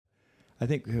I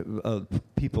think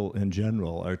people in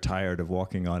general are tired of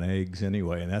walking on eggs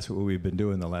anyway, and that's what we've been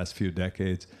doing the last few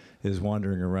decades, is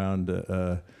wandering around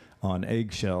on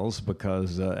eggshells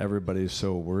because everybody's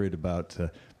so worried about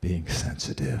being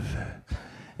sensitive.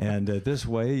 And this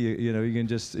way, you can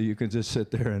just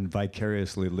sit there and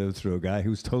vicariously live through a guy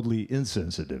who's totally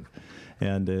insensitive,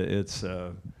 and it's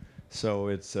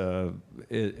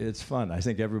fun. I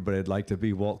think everybody'd like to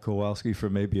be Walt Kowalski for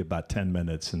maybe about 10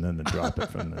 minutes and then to drop it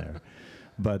from there.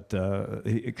 But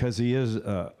because he is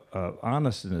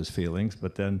honest in his feelings,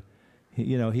 but then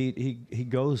he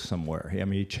goes somewhere.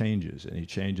 He changes, and he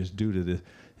changes due to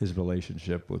his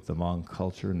relationship with the Hmong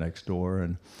culture next door,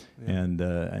 and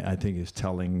I think his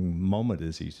telling moment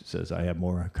is he says, "I have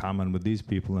more in common with these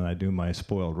people than I do my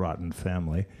spoiled, rotten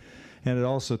family," and it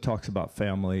also talks about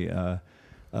family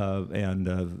and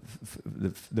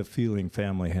the feeling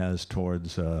family has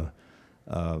towards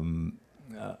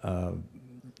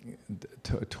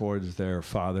towards their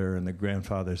father and the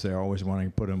grandfathers. They're always wanting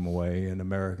to put him away, in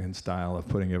American style of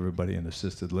putting everybody in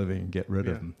assisted living and get rid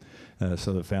of them,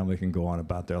 so the family can go on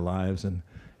about their lives,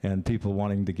 and people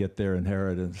wanting to get their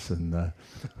inheritance, and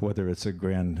whether it's a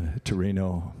Gran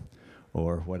Torino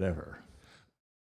or whatever.